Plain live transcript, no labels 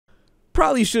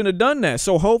Probably shouldn't have done that.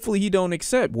 So hopefully he don't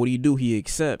accept. What do? He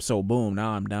accepts. So boom,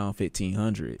 now I'm down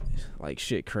 1,500. Like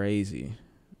shit crazy.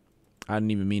 I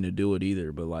didn't even mean to do it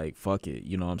either, but like fuck it.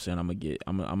 You know what I'm saying? I'm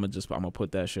gonna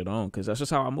put that shit on because that's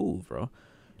just how I move, bro.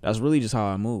 That's really just how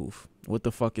I move. What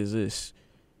the fuck is this?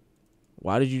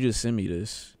 Why did you just send me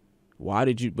this? Why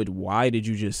did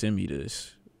you just send me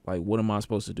this? Like, what am I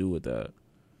supposed to do with that?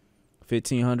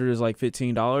 1,500 is like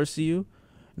 $15 to you?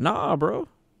 Nah, bro.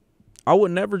 I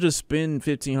would never just spend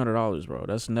 $1,500, bro.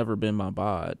 That's never been my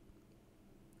bod.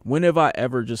 When have I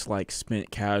ever just like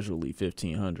spent casually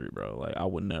 1,500, bro? Like, I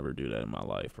would never do that in my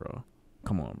life, bro.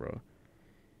 Come on, bro.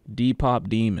 Depop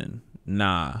Demon.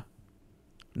 Nah.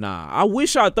 I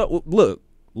wish I thought.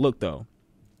 Look though.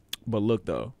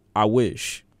 I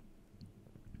wish.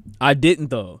 I didn't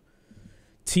though.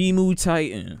 Temu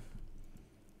Titan.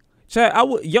 Chat,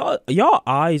 y'all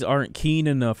eyes aren't keen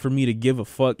enough for me to give a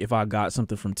fuck if I got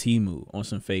something from Temu on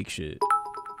some fake shit.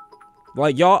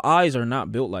 Like, y'all eyes are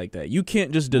not built like that. You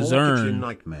can't just discern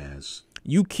nightmares.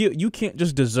 You can't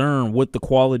just discern what the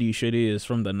quality shit is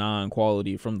from the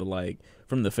non-quality, from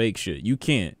the fake shit. You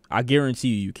can't. I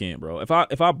guarantee you can't, bro. If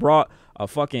I brought a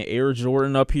fucking Air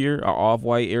Jordan up here, an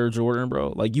off-white Air Jordan,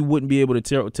 bro, like, you wouldn't be able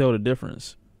to tell the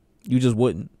difference. You just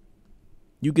wouldn't.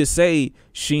 You could say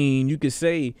Sheen, you could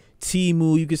say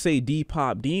Temu, you could say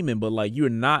Depop Demon, but like, you're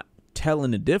not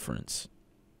telling the difference.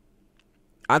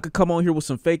 I could come on here with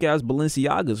some fake ass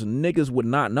Balenciagas and niggas would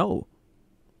not know.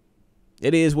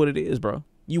 It is what it is, bro.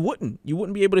 You wouldn't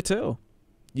be able to tell.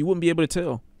 You wouldn't be able to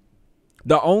tell.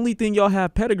 The only thing y'all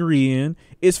have pedigree in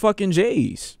is fucking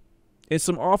J's and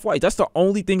some off-white. That's the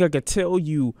only thing I could tell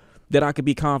you that I could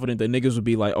be confident that niggas would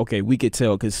be like, okay, we could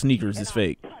tell because sneakers is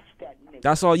fake.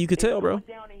 That's all you could tell, bro.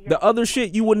 The other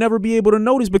shit you would never be able to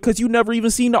notice because you never even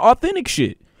seen the authentic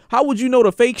shit. How would you know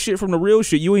the fake shit from the real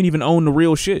shit? You ain't even own the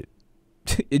real shit.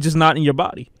 It's just not in your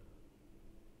body.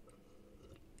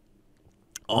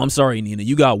 Oh, I'm sorry, Nina.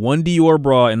 You got one Dior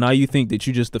bra and now you think that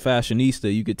you just the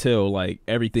fashionista. You could tell like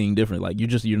everything different. Like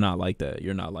you're not like that.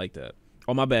 You're not like that.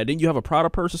 Oh, my bad. Didn't you have a Prada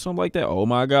purse or something like that? Oh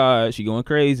my God. She going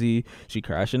crazy. She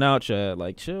crashing out, Chad.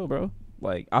 Like, chill, bro.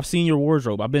 Like, I've seen your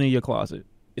wardrobe. I've been in your closet.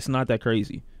 It's not that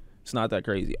crazy. It's not that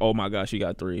crazy. Oh my God, she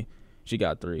got 3. She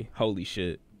got 3. Holy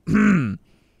shit.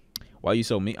 Why you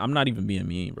so mean? I'm not even being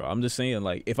mean, bro. I'm just saying,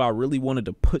 like, if I really wanted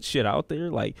to put shit out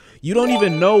there, like, you don't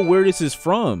even know where this is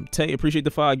from. Tay, appreciate the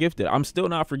 5 gifted. I'm still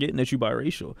not forgetting that you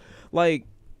biracial. Like,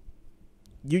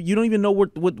 you don't even know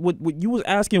what you was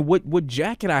asking what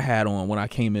jacket I had on when I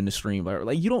came in the stream.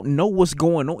 Like, you don't know what's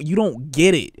going on. You don't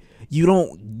get it. You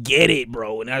don't get it,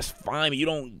 bro. And that's fine. You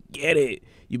don't get it.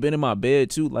 You've been in my bed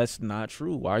too. That's not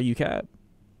true. Why are you cap?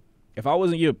 If I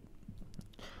wasn't your,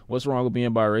 what's wrong with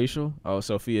being biracial? Oh,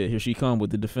 Sophia, here she come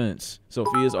with the defense.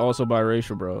 Sophia's also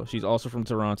biracial, bro. She's also from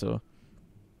Toronto.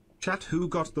 Chat, who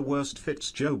got the worst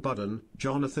fits, Joe Budden,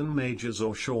 Jonathan Majors,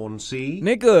 or Sean C?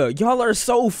 Nigga, y'all are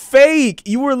so fake.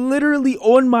 You were literally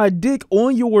on my dick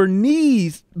on your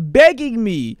knees begging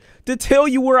me to tell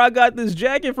you where I got this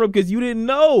jacket from because you didn't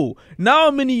know. Now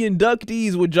I'm in the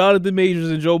inductees with Jonathan Majors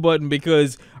and Joe Budden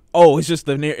because, oh, it's just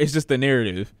the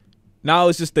narrative. Now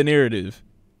it's just the narrative.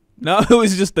 Now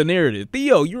it's just the narrative.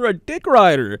 Theo, you're a dick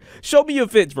rider. Show me your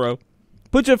fits, bro.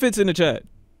 Put your fits in the chat.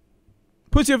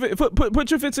 Put your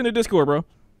fits in the Discord, bro.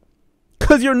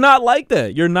 Cause you're not like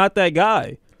that. You're not that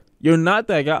guy. You're not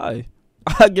that guy.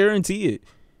 I guarantee it.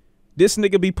 This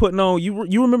nigga be putting on.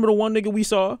 You remember the one nigga we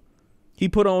saw? He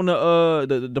put on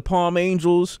the Palm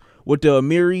Angels with the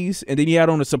Amiris, and then he had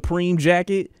on a Supreme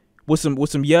jacket with some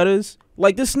Yettas.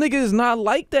 Like, this nigga is not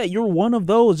like that. You're one of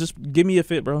those. Just give me a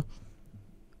fit, bro.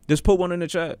 Just put one in the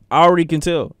chat. I already can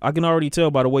tell. I can already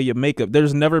tell by the way your makeup.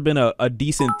 There's never been a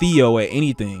decent Theo at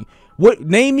anything. What?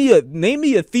 Name me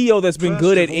a Theo that's been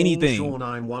good at anything. Sean,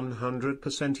 I'm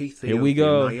 100% Ethiopian. Here we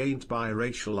go. I ain't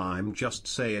biracial. I'm just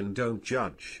saying, don't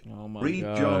judge. Oh my Read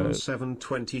God. John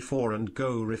 7:24 and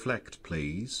go reflect,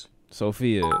 please.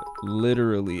 Sophia,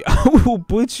 literally, I will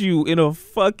put you in a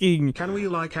fucking. Can we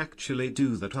like actually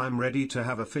do that? I'm ready to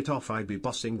have a fit off. I be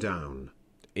bossing down.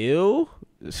 Ew.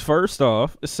 First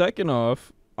off, second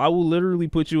off, I will literally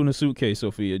put you in a suitcase,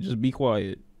 Sophia. Just be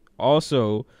quiet.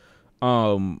 Also,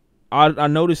 I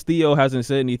noticed Theo hasn't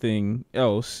said anything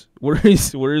else. Where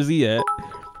is he at?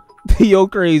 Theo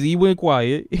crazy. He went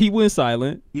quiet. He went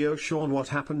silent. Yo, Sean, what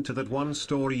happened to that one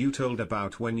story you told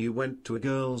about when you went to a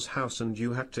girl's house and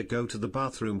you had to go to the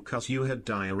bathroom cause you had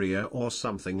diarrhea or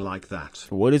something like that?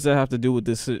 What does that have to do with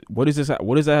this? What does that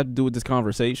have to do with this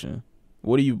conversation?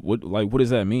 What does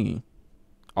that mean?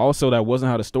 Also, that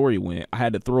wasn't how the story went. I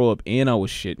had to throw up and I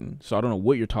was shitting. So I don't know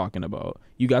what you're talking about.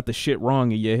 You got the shit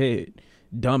wrong in your head.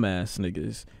 Dumbass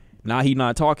niggas. Now he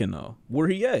not talking though. Where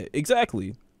he at?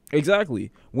 Exactly.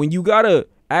 When you gotta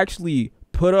actually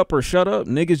put up or shut up,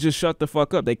 niggas just shut the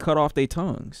fuck up. They cut off their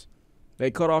tongues.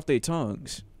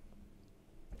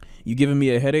 You giving me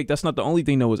a headache? That's not the only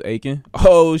thing that was aching.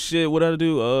 Oh shit, what did I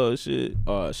do? Oh shit.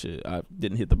 I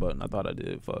didn't hit the button. I thought I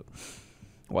did. Fuck.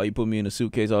 Why you put me in a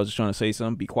suitcase? I was just trying to say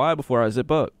something. Be quiet before I zip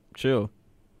up. Chill.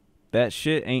 That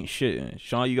shit ain't shitting.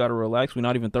 Sean, you gotta relax. We're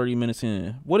not even 30 minutes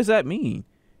in. What does that mean?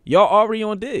 Y'all already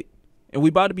on dick. And we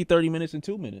about to be 30 minutes in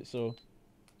 2 minutes. So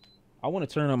I want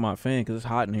to turn up my fan because it's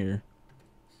hot in here.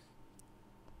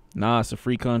 Nah, it's a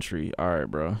free country. All right,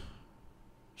 bro.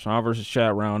 Sean versus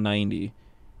chat round 90.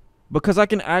 Because I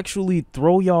can actually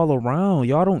throw y'all around.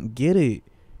 Y'all don't get it.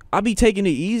 I be taking it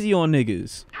easy on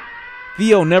niggas.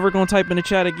 Theo never gonna type in the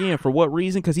chat again. For what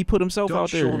reason? Because he put himself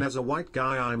out there. Sean, as a white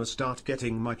guy, I'ma start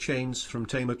getting my chains from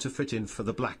Temu to fit in for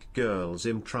the black girls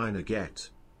I'm trying to get.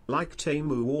 Like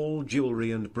Temu, all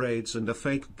jewelry and braids and a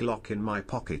fake Glock in my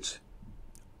pocket.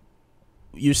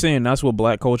 You're saying that's what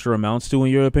black culture amounts to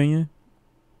in your opinion?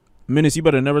 Menace, you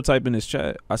better never type in this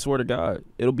chat. I swear to God.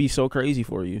 It'll be so crazy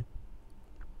for you.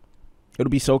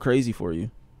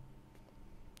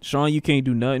 Sean, you can't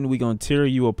do nothing. We gonna tear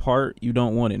you apart. You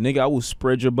don't want it. Nigga, I will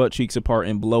spread your butt cheeks apart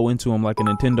and blow into them like a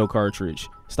Nintendo cartridge.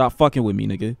 Stop fucking with me,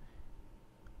 nigga.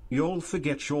 Y'all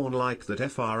forget Sean like that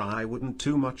FRI wouldn't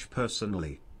too much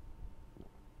personally.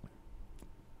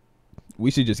 We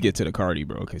should just get to the Cardi,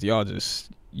 bro, because y'all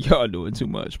doing too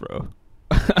much, bro.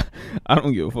 I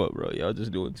don't give a fuck, bro. Y'all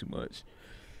just doing too much.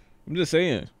 I'm just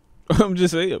saying,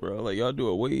 bro. Like, y'all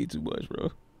doing way too much,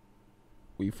 bro.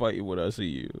 We fighting when I see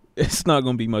you. It's not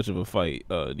gonna be much of a fight,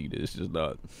 Nita. It's just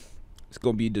not. It's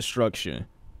gonna be destruction.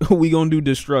 We gonna do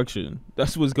destruction.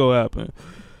 That's what's gonna happen.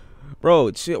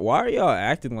 Bro, shit, why are y'all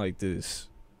acting like this?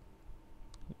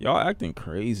 Y'all acting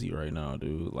crazy right now,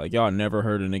 dude. Like, y'all never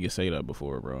heard a nigga say that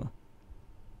before, bro.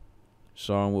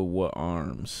 Sean with what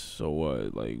arms? So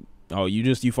what? Like, oh,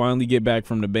 you finally get back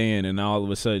from the band and now all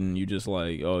of a sudden you just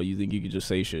like, oh, you think you could just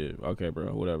say shit. Okay, bro,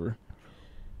 whatever.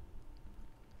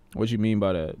 What you mean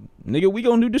by that? Nigga, we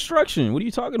gonna do destruction. What are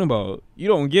you talking about? You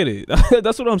don't get it.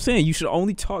 That's what I'm saying. You should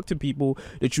only talk to people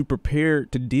that you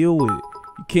prepared to deal with.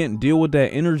 You can't deal with that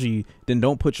energy, then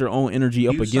don't put your own energy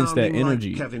up against that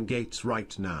energy. Like Kevin Gates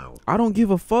right now. I don't give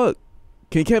a fuck.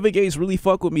 Can Kevin Gates really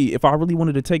fuck with me if I really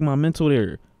wanted to take my mental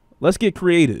there? Let's get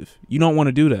creative. You don't want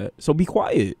to do that. So be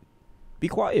quiet. Be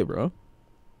quiet, bro.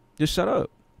 Just shut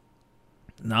up.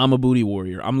 Nah, I'm a booty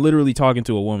warrior. I'm literally talking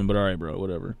to a woman, but all right, bro,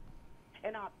 whatever.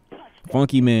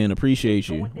 Funky man, appreciate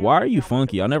you. Why are you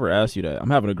funky? I never asked you that. I'm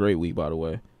having a great week, by the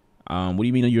way. What do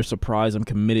you mean you're surprised I'm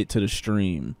committed to the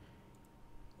stream?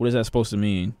 What is that supposed to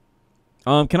mean?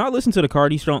 Can I listen to the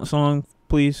Cardi song,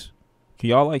 please? Can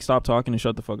y'all, like, stop talking and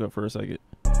shut the fuck up for a second?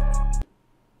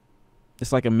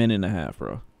 It's like a minute and a half,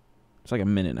 bro. It's like a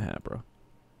minute and a half, bro.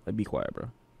 Like, be quiet, bro.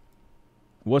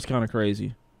 What's kind of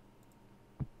crazy?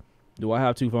 Do I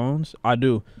have 2 phones? I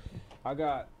do.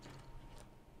 I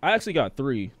actually got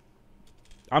 3.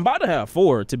 I'm about to have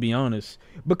 4, to be honest.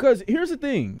 Because here's the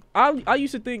thing. I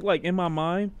used to think, like, in my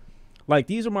mind, like,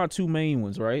 these are my 2 main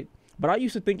ones, right? But I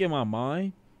used to think in my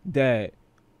mind that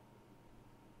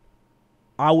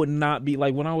I would not be,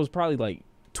 like, when I was probably, like,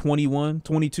 21,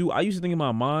 22, I used to think in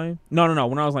my mind, no,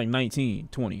 when I was, like, 19,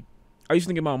 20, I used to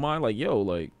think in my mind, like, yo,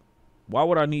 like, why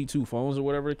would I need 2 phones or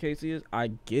whatever the case is? I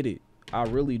get it. I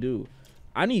really do.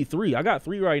 I need 3. I got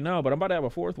 3 right now, but I'm about to have a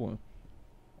 4th one.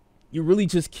 You really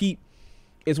just keep,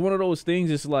 it's one of those things,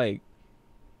 it's like,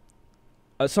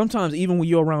 sometimes even when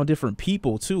you're around different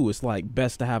people too, it's like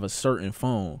best to have a certain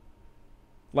phone.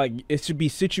 Like, it should be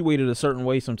situated a certain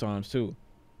way sometimes too.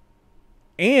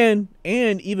 And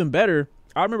even better,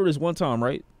 I remember this one time,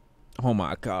 right? Oh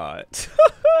my God.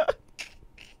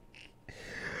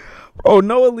 Bro,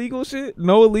 no illegal shit,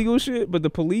 but the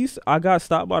police, I got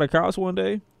stopped by the cops one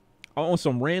day on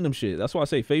some random shit. That's why I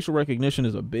say facial recognition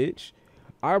is a bitch.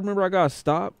 I remember I got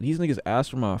stopped. These niggas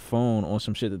asked for my phone on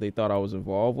some shit that they thought I was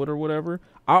involved with or whatever.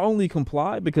 I only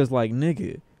complied because, like,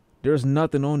 nigga, there's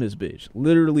nothing on this bitch.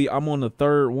 Literally, I'm on the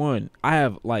 3rd one. I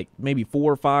have, like, maybe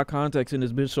 4 or 5 contacts in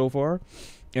this bitch so far,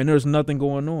 and there's nothing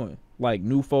going on. Like,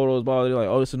 new photos, blah, they're like,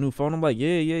 oh, it's a new phone. I'm like,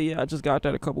 yeah. I just got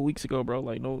that a couple weeks ago, bro.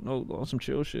 Like, no, on some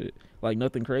chill shit. Like,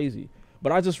 nothing crazy.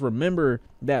 But I just remember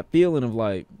that feeling of,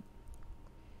 like,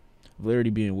 Larry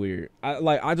being weird.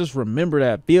 I just remember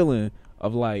that feeling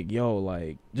of, like, yo,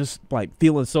 like, just, like,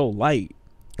 feeling so light.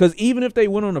 Because even if they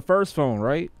went on the first phone,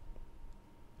 right?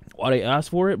 Why they asked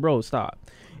for it? Bro, stop.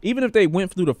 Even if they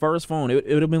went through the first phone, it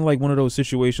would have been, like, one of those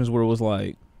situations where it was,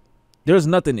 like, there's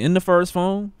nothing in the first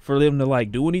phone for them to,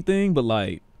 like, do anything. But,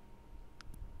 like,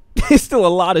 It's still a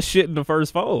lot of shit in the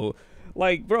first phone.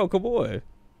 Like, bro, come on.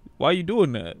 Why you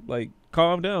doing that? Like,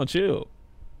 calm down, chill.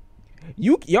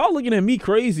 Y'all looking at me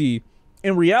crazy.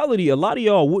 In reality, a lot of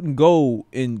y'all wouldn't go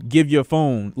and give your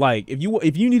phone. Like, if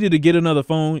you needed to get another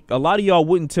phone, a lot of y'all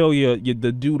wouldn't tell the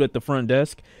dude at the front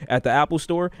desk at the Apple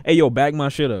store, hey, yo, back my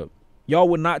shit up. Y'all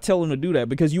would not tell him to do that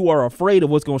because you are afraid of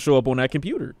what's going to show up on that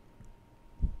computer.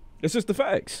 It's just the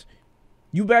facts.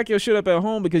 You back your shit up at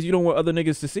home because you don't want other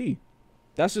niggas to see.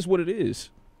 That's just what it is.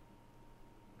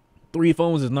 3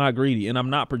 phones is not greedy, and I'm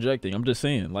not projecting. I'm just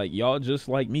saying, like, y'all just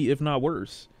like me, if not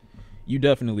worse. You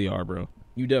definitely are, bro.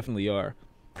 You definitely are.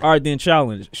 All right, then,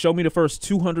 challenge. Show me the first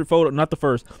 200 photos. Not the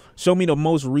first. Show me the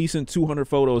most recent 200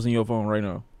 photos in your phone right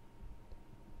now.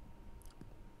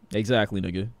 Exactly,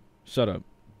 nigga. Shut up.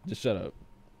 Just shut up.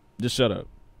 Just shut up.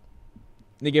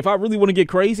 Nigga, if I really want to get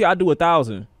crazy, I do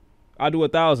 1,000. I do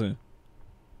 1,000.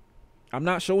 I'm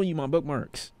not showing you my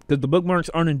bookmarks because the bookmarks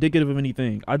aren't indicative of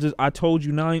anything. I told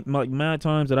you mad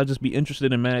times that I just be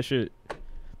interested in mad shit.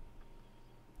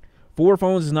 4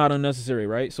 phones is not unnecessary,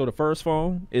 right? So the first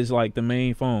phone is like the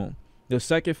main phone. The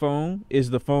second phone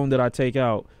is the phone that I take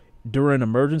out during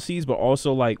emergencies, but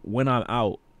also like when I'm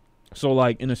out. So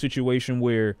like in a situation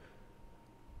where,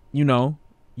 you know,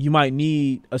 you might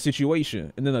need a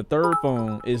situation. And then the third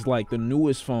phone is like the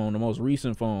newest phone, the most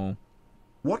recent phone.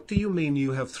 What do you mean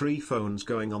you have 3 phones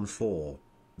going on 4?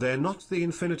 They're not the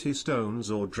Infinity Stones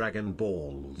or Dragon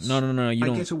Balls. No, you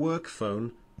don't. I get a work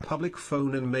phone, public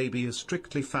phone, and maybe a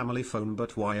strictly family phone,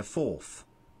 but why a 4th?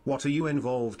 What are you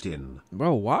involved in?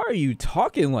 Bro, why are you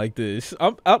talking like this?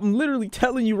 I'm literally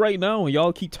telling you right now, and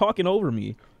y'all keep talking over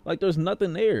me. Like there's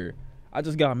nothing there. I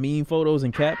just got mean photos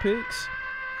and cat pics.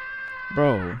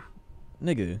 Bro,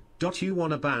 nigga. You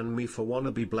wanna ban me for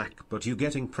wanna be black, but you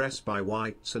getting pressed by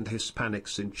whites and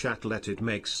Hispanics in chat? Let it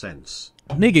make sense.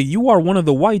 Nigga, you are one of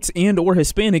the whites and or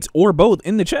Hispanics or both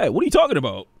in the chat. What are you talking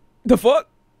about? The fuck?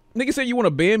 Nigga said you want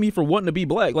to ban me for wanting to be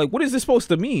black. Like, what is this supposed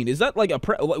to mean? Is that like a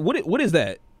what is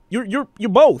that? You're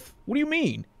both. What do you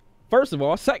mean? First of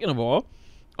all, second of all,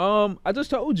 I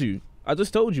just told you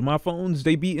my phones,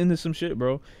 they be into some shit,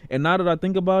 bro. And now that I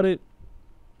think about it,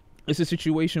 it's a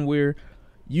situation where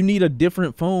you need a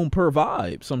different phone per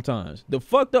vibe sometimes. The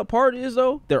fucked up part is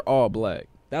though, they're all black.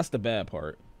 That's the bad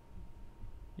part.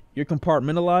 You're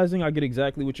compartmentalizing. I get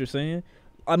exactly what you're saying.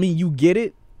 I mean, you get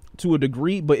it to a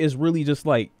degree, but it's really just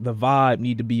like the vibe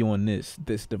need to be on this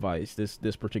device,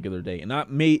 this particular day. And I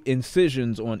made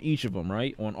incisions on each of them,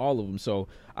 right? On all of them. So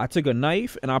I took a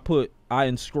knife and I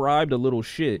inscribed a little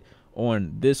shit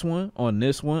on this one,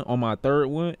 on my third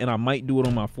one, and I might do it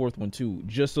on my 4th one too,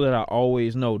 just so that I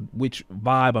always know which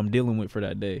vibe I'm dealing with for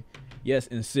that day. Yes,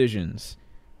 incisions,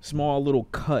 small little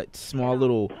cuts, small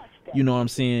little, you know what I'm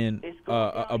saying,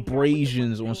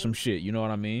 abrasions on some shit, you know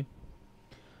what I mean?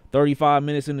 35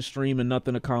 minutes in the stream and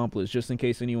nothing accomplished, just in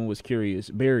case anyone was curious.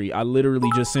 Barry, I literally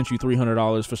just sent you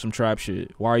 $300 for some trap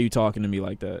shit. Why are you talking to me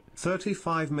like that?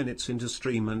 35 minutes into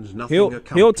stream and nothing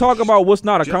accomplished. He'll talk about what's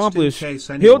not accomplished.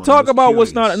 He'll talk about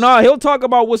what's not he'll talk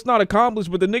about what's not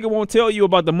accomplished, but the nigga won't tell you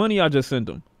about the money I just sent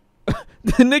him.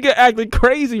 The nigga acting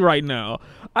crazy right now.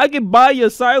 I can buy your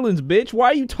silence, bitch.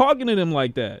 Why are you talking to them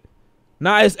like that?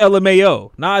 Nah, it's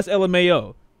LMAO. Nah, it's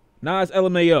LMAO. Nah, it's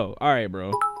LMAO. All right,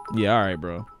 bro. Yeah, all right,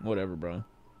 bro. Whatever, bro.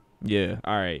 Yeah,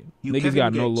 all right. Niggas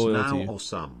got no loyalty.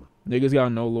 Niggas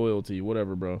got no loyalty.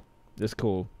 Whatever, bro. It's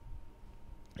cool.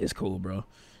 It's cool, bro.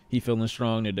 He feeling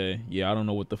strong today. Yeah, I don't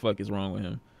know what the fuck is wrong with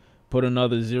him. Put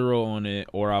another 0 on it,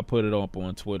 or I'll put it up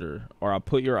on Twitter. Or I'll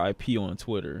put your IP on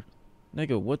Twitter.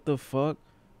 Nigga, what the fuck?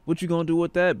 What you gonna do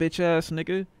with that, bitch ass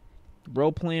nigga?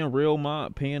 Bro playing real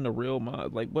mod, paying the real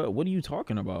mod. Like, what are you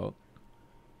talking about?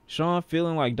 Sean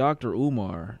feeling like Dr.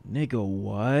 Umar. Nigga,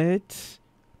 what?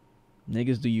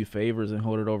 Niggas do you favors and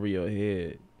hold it over your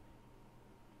head.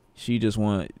 She just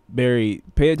want... Barry,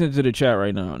 pay attention to the chat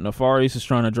right now. Nefarious is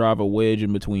trying to drive a wedge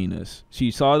in between us.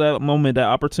 She saw that moment, that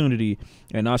opportunity,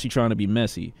 and now she's trying to be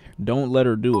messy. Don't let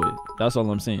her do it. That's all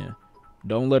I'm saying.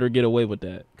 Don't let her get away with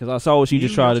that. Because I saw what she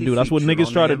just tried to do. That's what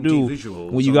niggas try to do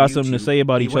when you got something to say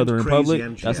about each other in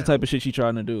public. That's the type of shit she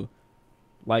trying to do.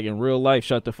 Like in real life,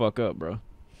 shut the fuck up, bro.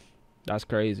 That's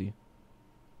crazy.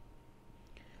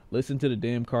 Listen to the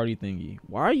damn Cardi thingy.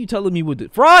 Why are you telling me what to...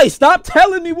 Fry, stop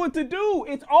telling me what to do.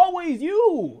 It's always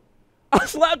you. I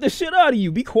slapped the shit out of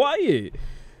you. Be quiet.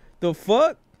 The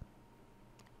fuck?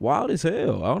 Wild as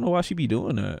hell. I don't know why she be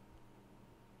doing that.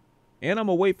 And I'm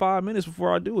gonna wait 5 minutes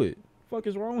before I do it. Fuck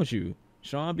is wrong with you?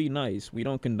 Sean, be nice. We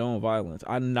don't condone violence.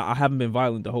 I haven't been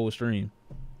violent the whole stream.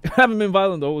 I haven't been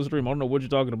violent the whole stream. I don't know what you're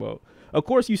talking about. Of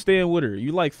course you stand with her.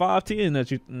 You like 5'10".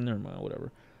 That you... Never mind.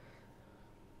 Whatever.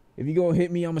 If you gonna hit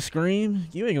me, I'ma scream.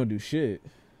 You ain't gonna do shit.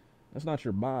 That's not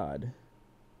your bod.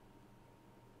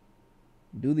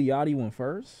 Do the Yachty one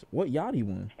first. What Yachty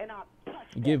one?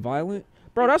 Get violent,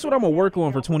 bro. That's what I'm gonna work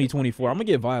on for 2024. I'm gonna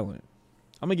get violent.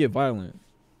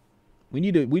 We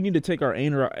need to take our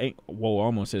anger out. Whoa, I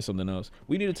almost said something else.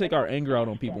 We need to take our anger out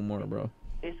on people more, bro.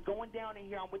 It's going down in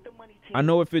here. I'm with the money team. I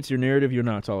know it fits your narrative. You're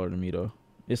not taller than me, though.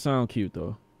 It sound cute,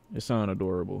 though. It sound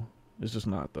adorable. It's just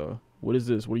not, though. What is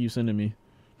this? What are you sending me?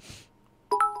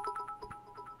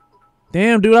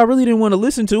 Damn, dude, I really didn't want to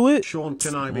listen to it. Sean,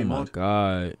 can I be Oh my mod?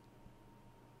 god.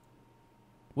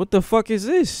 What the fuck is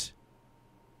this?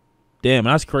 Damn,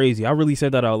 that's crazy. I really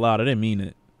said that out loud. I didn't mean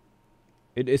it.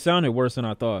 It sounded worse than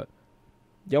I thought.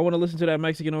 Y'all want to listen to that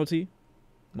Mexican OT?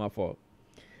 My fault.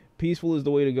 Peaceful is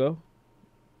the way to go.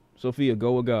 Sophia,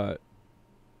 go with God.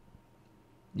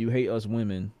 You hate us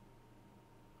women.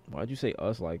 Why'd you say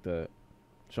us like that?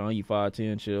 Sean, you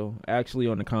 5'10", chill. Actually,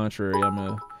 on the contrary, I'm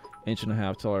a inch and a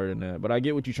half taller than that. But I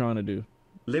get what you're trying to do.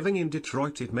 Living in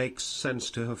Detroit, it makes sense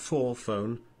to have 4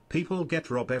 phone. People get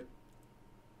robbed.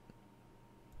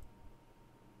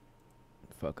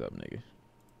 Fuck up, nigga.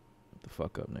 What the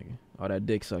fuck up, nigga? All that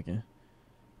dick sucking.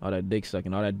 All that dick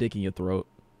sucking. All that dick in your throat.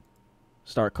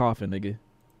 Start coughing, nigga.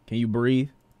 Can you breathe?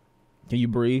 Can you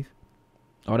breathe?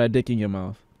 All that dick in your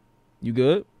mouth. You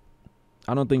good?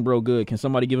 I don't think bro good. Can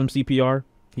somebody give him CPR?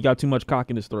 He got too much cock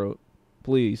in his throat.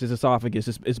 Please, his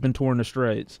esophagus, it's been torn to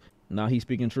shreds. Now he's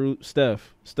speaking true.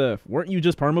 Steph, weren't you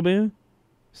just perma-banned?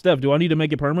 Steph, do I need to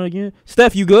make it perma again?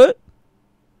 Steph, you good?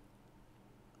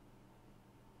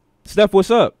 Steph, what's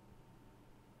up?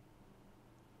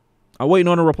 I'm waiting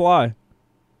on a reply.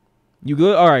 You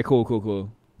good? All right, cool.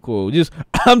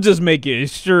 I'm just making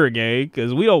sure, gang,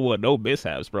 because we don't want no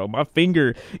mishaps, bro. My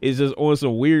finger is just on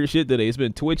some weird shit today. It's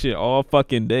been twitching all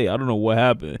fucking day. I don't know what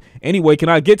happened. Anyway, can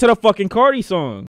I get to the fucking Cardi song?